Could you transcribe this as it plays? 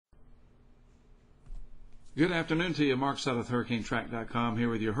Good afternoon to you. Mark Sutton with HurricaneTrack.com here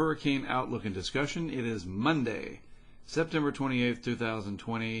with your hurricane outlook and discussion. It is Monday, September 28th,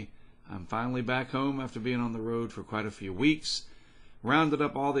 2020. I'm finally back home after being on the road for quite a few weeks. Rounded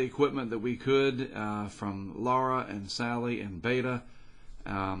up all the equipment that we could from Laura and Sally and Beta.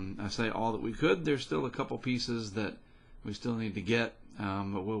 I say all that we could. There's still a couple pieces that we still need to get,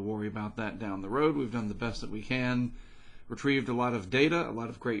 but we'll worry about that down the road. We've done the best that we can. Retrieved a lot of data, a lot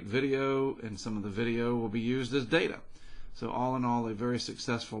of great video, and some of the video will be used as data. So all in all, a very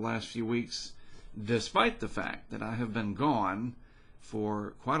successful last few weeks, despite the fact that I have been gone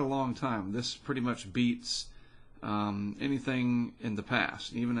for quite a long time. This pretty much beats anything in the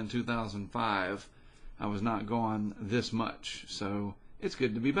past. Even in 2005, I was not gone this much. So it's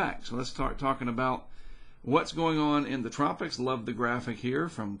good to be back. So let's start talking about what's going on in the tropics. Love the graphic here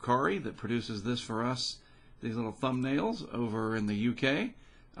from Kari that produces this for us. These little thumbnails over in the UK.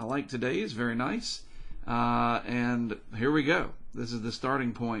 I like today's, very nice. And here we go. This is the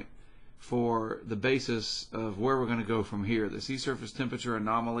starting point for the basis of where we're going to go from here. The sea surface temperature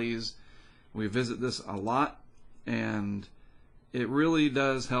anomalies, we visit this a lot, and it really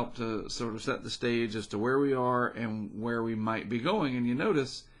does help to sort of set the stage as to where we are and where we might be going. And you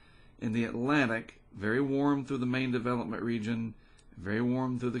notice in the Atlantic, very warm through the main development region, very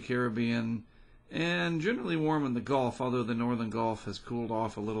warm through the Caribbean, and generally warm in the Gulf, although the northern Gulf has cooled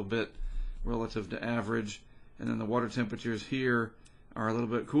off a little bit relative to average. And then the water temperatures here are a little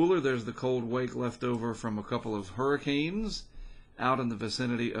bit cooler. There's the cold wake left over from a couple of hurricanes out in the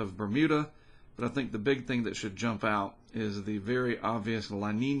vicinity of Bermuda. But I think the big thing that should jump out is the very obvious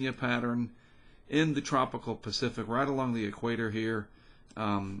La Nina pattern in the tropical Pacific, right along the equator here.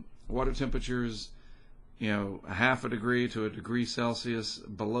 Water temperatures, a half a degree to a degree Celsius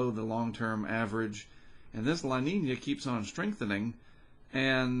below the long-term average. And this La Nina keeps on strengthening,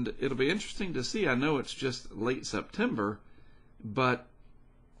 and it'll be interesting to see. I know it's just late September, but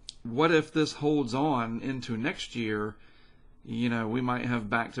what if this holds on into next year? We might have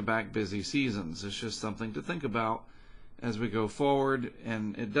back-to-back busy seasons. It's just something to think about as we go forward,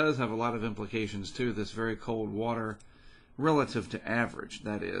 and it does have a lot of implications too, this very cold water relative to average,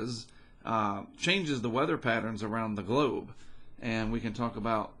 that is. Changes the weather patterns around the globe, and we can talk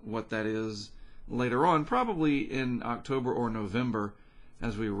about what that is later on, probably in October or November,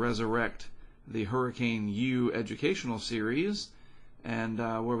 as we resurrect the Hurricane U educational series, and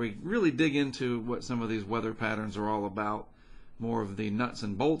where we really dig into what some of these weather patterns are all about, more of the nuts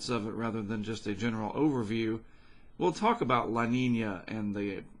and bolts of it rather than just a general overview. We'll talk about La Nina and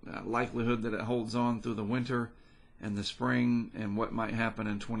the likelihood that it holds on through the winter and the spring, and what might happen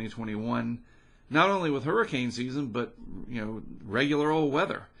in 2021, not only with hurricane season, but regular old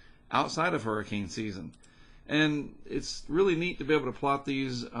weather outside of hurricane season. And it's really neat to be able to plot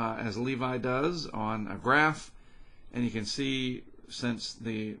these as Levi does on a graph, and you can see since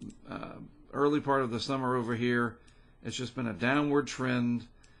the early part of the summer over here, it's just been a downward trend,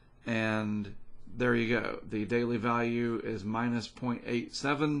 and there you go. The daily value is minus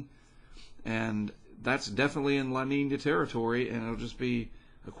 0.87, and that's definitely in La Nina territory, and it'll just be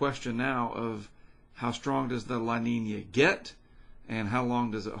a question now of how strong does the La Nina get and how long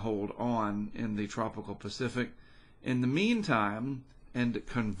does it hold on in the tropical Pacific. In the meantime, and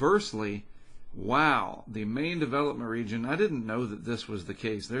conversely, wow, the main development region, I didn't know that this was the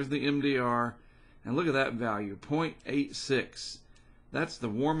case. There's the MDR, and look at that value, 0.86. That's the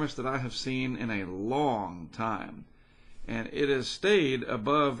warmest that I have seen in a long time, and it has stayed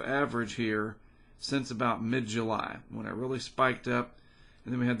above average here since about mid-July, when it really spiked up,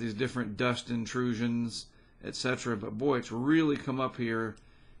 and then we had these different dust intrusions, etc. But boy, it's really come up here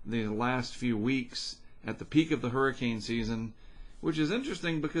the last few weeks at the peak of the hurricane season, which is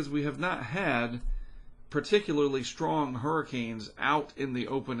interesting because we have not had particularly strong hurricanes out in the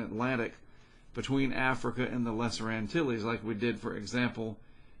open Atlantic between Africa and the Lesser Antilles like we did, for example,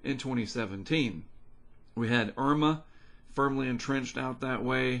 in 2017. We had Irma firmly entrenched out that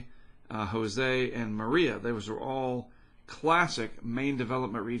way, Jose and Maria. Those were all classic main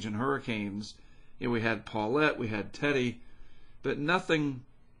development region hurricanes. We had Paulette, we had Teddy, but nothing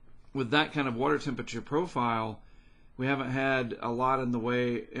with that kind of water temperature profile. We haven't had a lot in the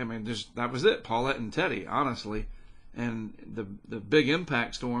way. That was it, Paulette and Teddy, honestly. And the big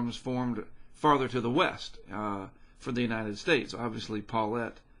impact storms formed farther to the west for the United States. Obviously,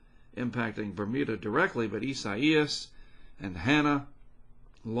 Paulette impacting Bermuda directly, but Isaias and Hannah,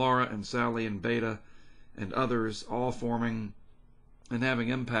 Laura and Sally and Beta and others all forming and having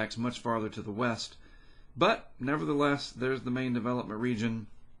impacts much farther to the west. But nevertheless, there's the main development region,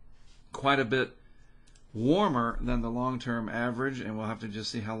 quite a bit warmer than the long-term average, and we'll have to just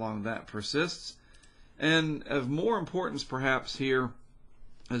see how long that persists. And of more importance perhaps here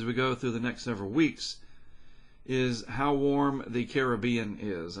as we go through the next several weeks is how warm the Caribbean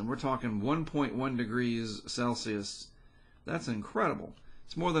is. And we're talking 1.1 degrees Celsius. That's incredible.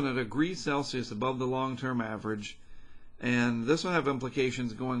 It's more than a degree Celsius above the long-term average. And this will have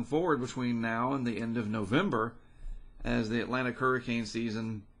implications going forward between now and the end of November as the Atlantic hurricane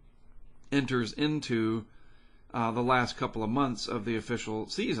season enters into the last couple of months of the official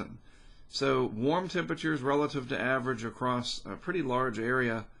season. So warm temperatures relative to average across a pretty large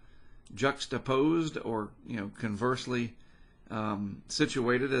area, juxtaposed or conversely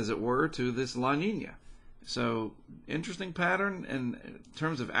situated, as it were, to this La Nina. So interesting pattern. And in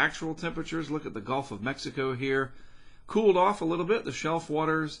terms of actual temperatures, look at the Gulf of Mexico here. Cooled off a little bit. The shelf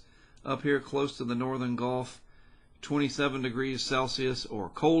waters up here close to the northern Gulf, 27 degrees Celsius or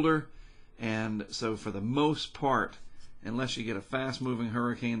colder. And so for the most part, unless you get a fast-moving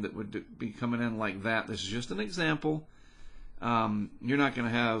hurricane that would be coming in like that, this is just an example, you're not going to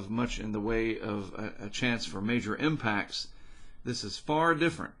have much in the way of a chance for major impacts. This is far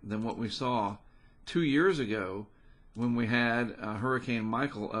different than what we saw 2 years ago when we had Hurricane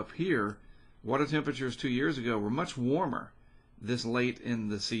Michael up here. Water temperatures 2 years ago were much warmer this late in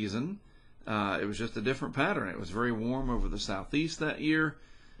the season. It was just a different pattern. It was very warm over the southeast that year.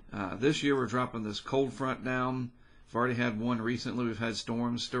 This year we're dropping this cold front down. We've already had one recently. We've had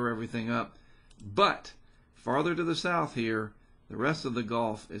storms stir everything up. But farther to the south here, the rest of the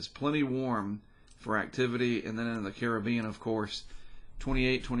Gulf is plenty warm for activity. And then in the Caribbean, of course,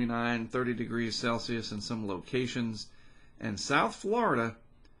 28, 29, 30 degrees Celsius in some locations. And South Florida,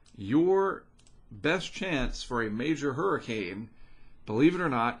 your best chance for a major hurricane, believe it or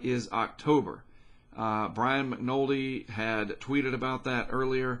not, is October. Brian McNulty had tweeted about that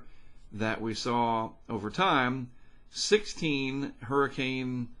earlier, that we saw over time 16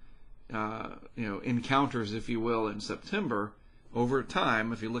 hurricane encounters, if you will, in September. Over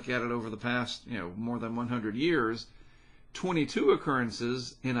time, if you look at it over the past more than 100 years, 22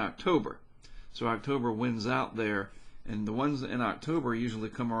 occurrences in October. So October wins out there, and the ones in October usually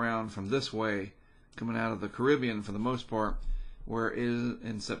come around from this way, coming out of the Caribbean for the most part, whereas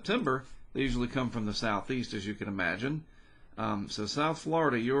in September they usually come from the southeast, as you can imagine. So South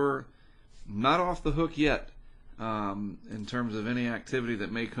Florida, you're not off the hook yet in terms of any activity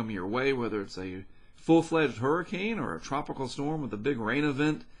that may come your way, whether it's a full-fledged hurricane or a tropical storm with a big rain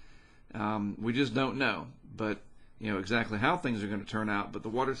event. We just don't know, but exactly how things are going to turn out. But the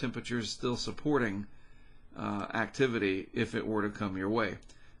water temperature is still supporting activity if it were to come your way.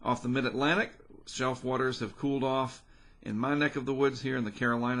 Off the mid-Atlantic, shelf waters have cooled off. In my neck of the woods here in the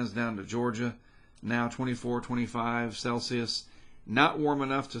Carolinas down to Georgia, now 24, 25 Celsius. Not warm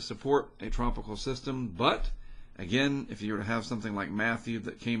enough to support a tropical system, but again, if you were to have something like Matthew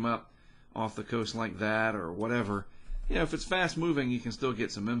that came up off the coast like that or whatever, if it's fast moving, you can still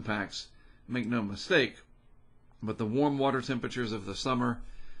get some impacts, make no mistake. But the warm water temperatures of the summer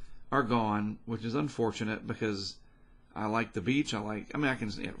are gone, which is unfortunate because I like the beach. I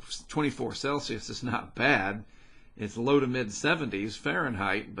can 24 Celsius is not bad. It's low to mid 70s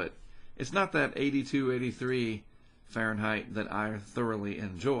Fahrenheit, but it's not that 82, 83 Fahrenheit that I thoroughly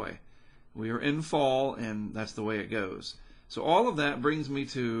enjoy. We are in fall, and that's the way it goes. So all of that brings me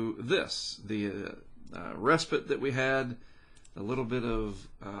to this, the respite that we had, a little bit of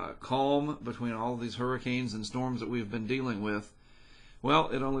calm between all of these hurricanes and storms that we've been dealing with. Well,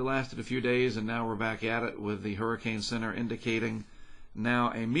 it only lasted a few days, and now we're back at it with the Hurricane Center indicating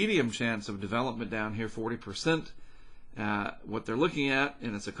now a medium chance of development down here, 40%. What they're looking at,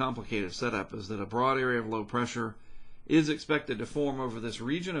 and it's a complicated setup, is that a broad area of low pressure is expected to form over this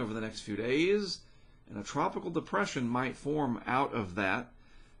region over the next few days, and a tropical depression might form out of that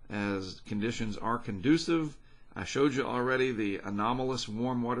as conditions are conducive. I showed you already the anomalous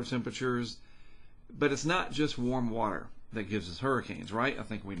warm water temperatures, but it's not just warm water that gives us hurricanes, right? I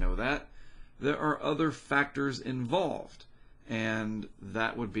think we know that. There are other factors involved, and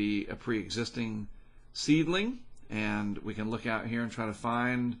that would be a pre-existing seedling, and we can look out here and try to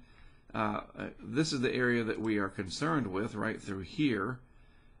find this is the area that we are concerned with right through here.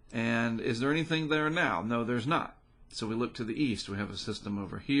 And is there anything there now? No, there's not. So we look to the east. We have a system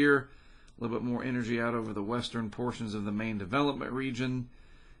over here, a little bit more energy out over the western portions of the main development region,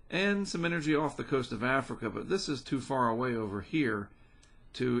 and some energy off the coast of Africa, but this is too far away over here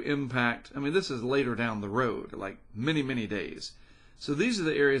to impact. This is later down the road, like many, many days. So these are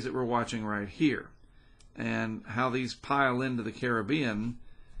the areas that we're watching right here. And how these pile into the Caribbean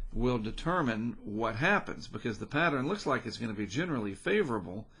will determine what happens, because the pattern looks like it's going to be generally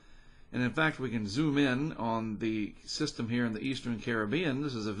favorable. And in fact, we can zoom in on the system here in the eastern Caribbean.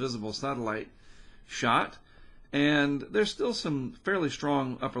 This is a visible satellite shot. And there's still some fairly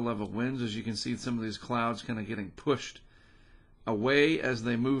strong upper-level winds. As you can see, some of these clouds kind of getting pushed away as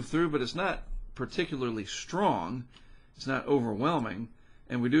they move through, but it's not particularly strong. It's not overwhelming.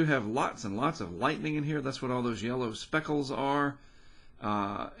 And we do have lots and lots of lightning in here. That's what all those yellow speckles are.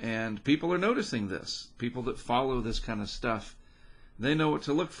 And people are noticing this. People that follow this kind of stuff, they know what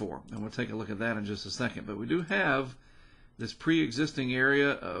to look for. And we'll take a look at that in just a second. But we do have this pre-existing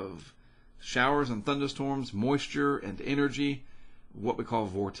area of showers and thunderstorms, moisture and energy. What we call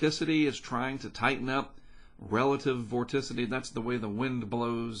vorticity is trying to tighten up. Relative vorticity, that's the way the wind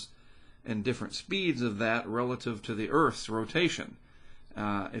blows, and different speeds of that relative to the Earth's rotation.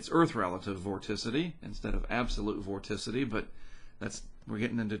 It's Earth relative vorticity instead of absolute vorticity, but we're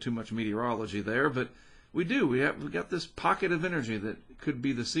getting into too much meteorology there. But we got this pocket of energy that could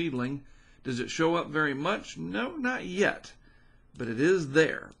be the seedling. Does it show up very much? No, not yet, but it is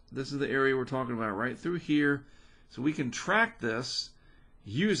there. This is the area we're talking about right through here. So we can track this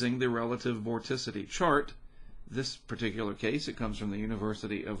using the relative vorticity chart. This particular case, it comes from the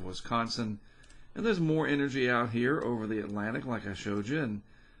University of Wisconsin. And there's more energy out here over the Atlantic, like I showed you. And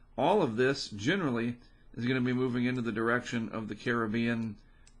all of this generally is going to be moving into the direction of the Caribbean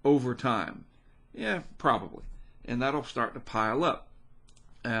over time. Yeah, probably. And that'll start to pile up.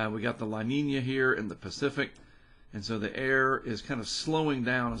 We got the La Nina here in the Pacific. And so the air is kind of slowing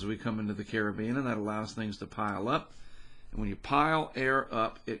down as we come into the Caribbean, and that allows things to pile up. And when you pile air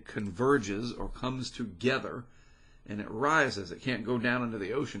up, it converges or comes together, and it rises. It can't go down into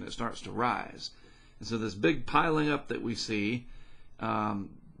the ocean. It starts to rise. And so this big piling up that we see,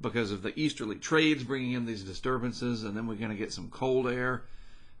 because of the easterly trades bringing in these disturbances, and then we're going to get some cold air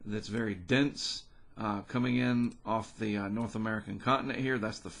that's very dense coming in off the North American continent here.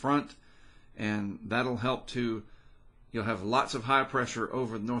 That's the front, and that'll help to, you'll have lots of high pressure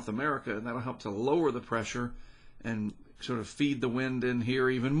over North America, and that'll help to lower the pressure and sort of feed the wind in here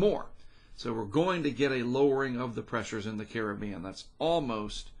even more. So we're going to get a lowering of the pressures in the Caribbean. That's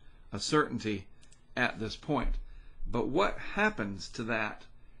almost a certainty at this point. But what happens to that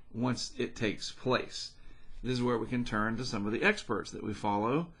once it takes place? This is where we can turn to some of the experts that we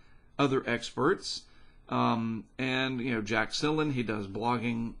follow, other experts. And, Jack Sillen, he does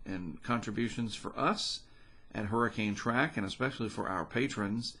blogging and contributions for us at HurricaneTrack, and especially for our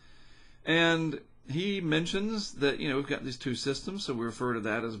patrons. And he mentions that, we've got these two systems, so we refer to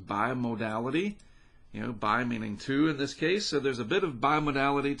that as bimodality. Bi meaning two in this case. So there's a bit of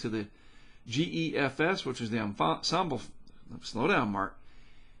bimodality to the GEFS, which is the ensemble, slow down, Mark,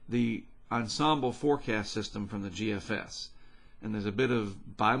 the ensemble forecast system from the GFS. And there's a bit of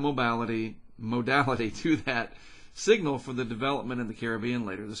modality to that signal for the development in the Caribbean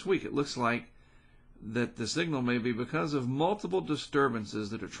later this week. It looks like that the signal may be because of multiple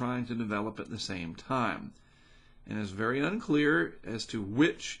disturbances that are trying to develop at the same time. And it's very unclear as to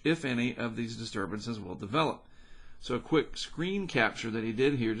which, if any, of these disturbances will develop. So a quick screen capture that he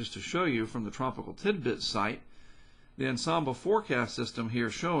did here just to show you from the Tropical Tidbits site, the ensemble forecast system here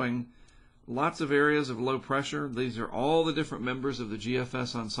showing lots of areas of low pressure. These are all the different members of the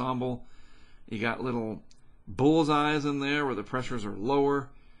GFS ensemble. You got little bullseyes in there where the pressures are lower,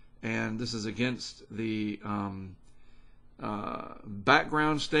 and this is against the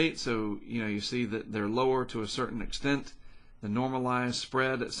background state. So you see that they're lower to a certain extent, the normalized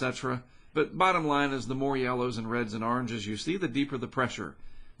spread, etc. But bottom line is, the more yellows and reds and oranges you see, the deeper the pressure,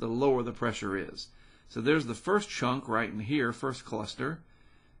 the lower the pressure is. So there's the first chunk right in here, first cluster,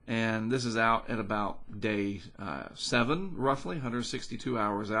 and this is out at about day 7, roughly 162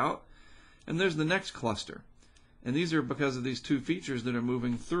 hours out. And there's the next cluster. And these are because of these two features that are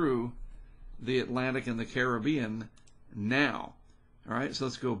moving through the Atlantic and the Caribbean now. All right, so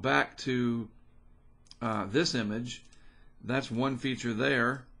let's go back to this image. That's one feature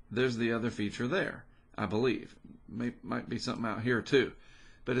there. There's the other feature there, I believe. Might be something out here too.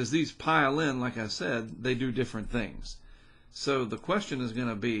 But as these pile in, like I said, they do different things. So the question is going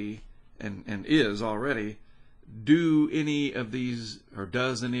to be, and is already, does any of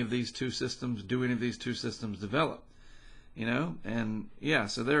these two systems develop? And yeah,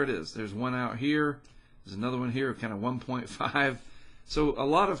 so there it is. There's one out here. There's another one here, kind of 1.5. So a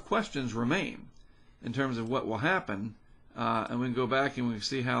lot of questions remain in terms of what will happen. And we can go back and we can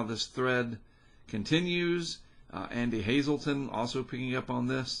see how this thread continues. Andy Hazelton also picking up on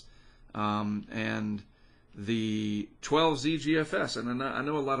this. And the 12Z GFS. And I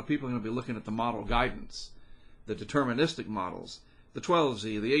know a lot of people are going to be looking at the model guidance, the deterministic models, the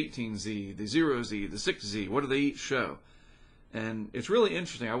 12Z, the 18Z, the 0Z, the 6Z. What do they each show? And it's really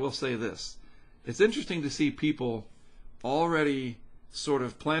interesting. I will say this. It's interesting to see people already sort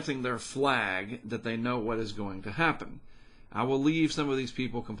of planting their flag that they know what is going to happen. I will leave some of these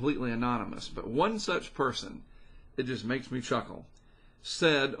people completely anonymous, but one such person, it just makes me chuckle,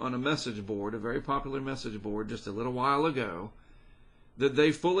 said on a message board, a very popular message board just a little while ago, that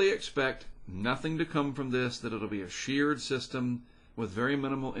they fully expect nothing to come from this, that it'll be a sheared system with very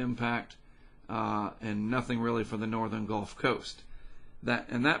minimal impact, and nothing really for the northern Gulf Coast.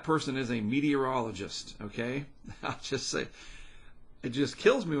 That person is a meteorologist, okay? I'll just say, it just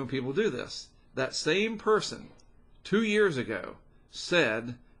kills me when people do this. That same person 2 years ago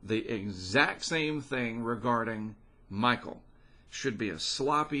said the exact same thing regarding Michael. Should be a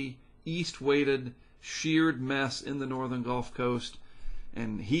sloppy, east-weighted, sheared mess in the northern Gulf Coast.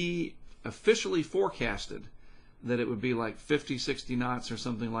 And he officially forecasted that it would be like 50, 60 knots or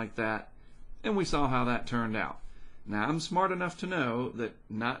something like that. And we saw how that turned out. Now, I'm smart enough to know that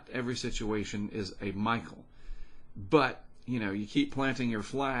not every situation is a Michael. But, you keep planting your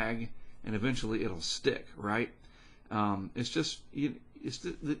flag, and eventually it'll stick, right? It's just, you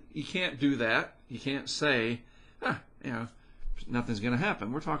can't do that. You can't say, nothing's going to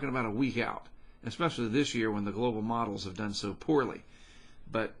happen. We're talking about a week out, especially this year when the global models have done so poorly.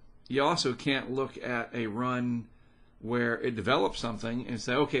 But you also can't look at a run where it develops something and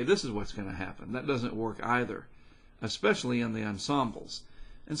say, okay, this is what's going to happen. That doesn't work either, especially in the ensembles.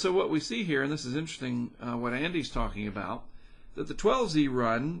 And so what we see here, and this is interesting, what Andy's talking about, that the 12Z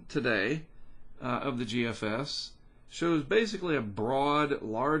run today of the GFS shows basically a broad,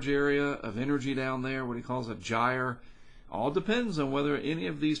 large area of energy down there, what he calls a gyre. All depends on whether any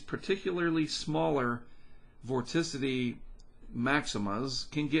of these particularly smaller vorticity maximas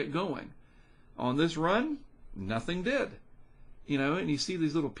can get going. On this run, nothing did. And you see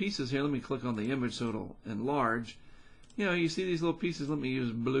these little pieces here. Let me click on the image so it'll enlarge. You see these little pieces. Let me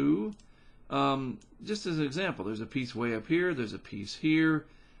use blue. Just as an example, there's a piece way up here. There's a piece here.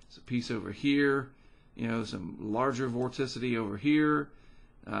 There's a piece over here. Some larger vorticity over here.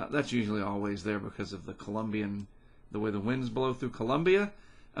 That's usually always there because of the way the winds blow through Columbia.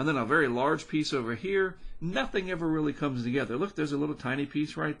 And then a very large piece over here. Nothing ever really comes together. Look, there's a little tiny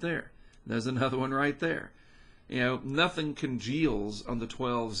piece right there. There's another one right there. Nothing congeals on the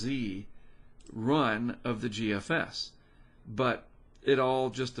 12Z run of the GFS. But it all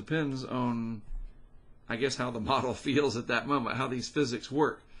just depends on, I guess, how the model feels at that moment, how these physics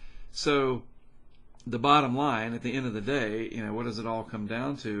work. So the bottom line, at the end of the day, what does it all come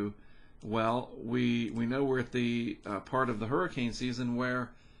down to? Well, we know we're at the part of the hurricane season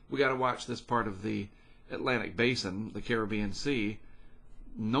where we got to watch this part of the Atlantic Basin, the Caribbean Sea,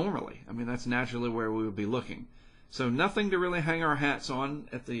 normally. I mean, that's naturally where we would be looking. So nothing to really hang our hats on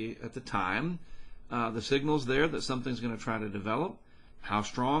at the time. The signal's there that something's going to try to develop. How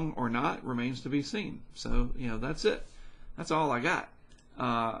strong or not remains to be seen. So, that's it. That's all I got.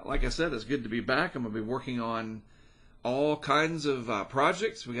 Like I said, it's good to be back. I'm going to be working on all kinds of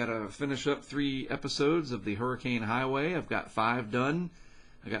projects. We got to finish up 3 episodes of the Hurricane Highway. I've got 5 done.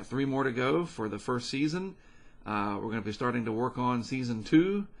 I got 3 more to go for the first season. We're going to be starting to work on season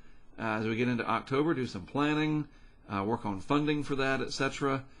 2 as we get into October. Do some planning, work on funding for that,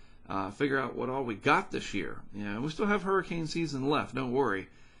 etc. Figure out what all we got this year. We still have hurricane season left. Don't worry.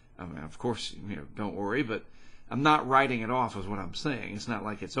 I mean, of course, don't worry. But I'm not writing it off, is what I'm saying. It's not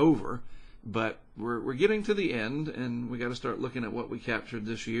like it's over. But we're getting to the end, and we got to start looking at what we captured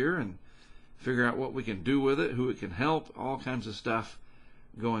this year and figure out what we can do with it, who it can help, all kinds of stuff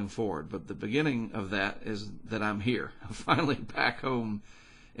going forward. But the beginning of that is that I'm here. I'm finally back home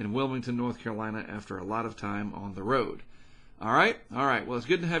in Wilmington, North Carolina, after a lot of time on the road. All right. Well, it's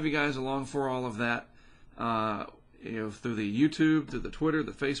good to have you guys along for all of that. Through the YouTube, through the Twitter,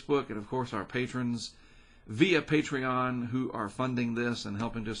 the Facebook, and of course our patrons via Patreon who are funding this and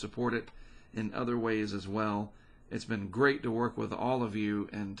helping to support it in other ways as well. It's been great to work with all of you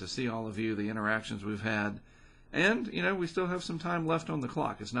and to see all of you, the interactions we've had. And, we still have some time left on the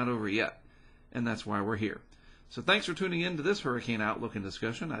clock. It's not over yet. And that's why we're here. So thanks for tuning in to this Hurricane Outlook and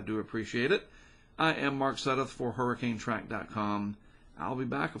discussion. I do appreciate it. I am Mark Sudduth for HurricaneTrack.com. I'll be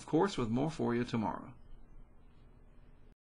back, of course, with more for you tomorrow.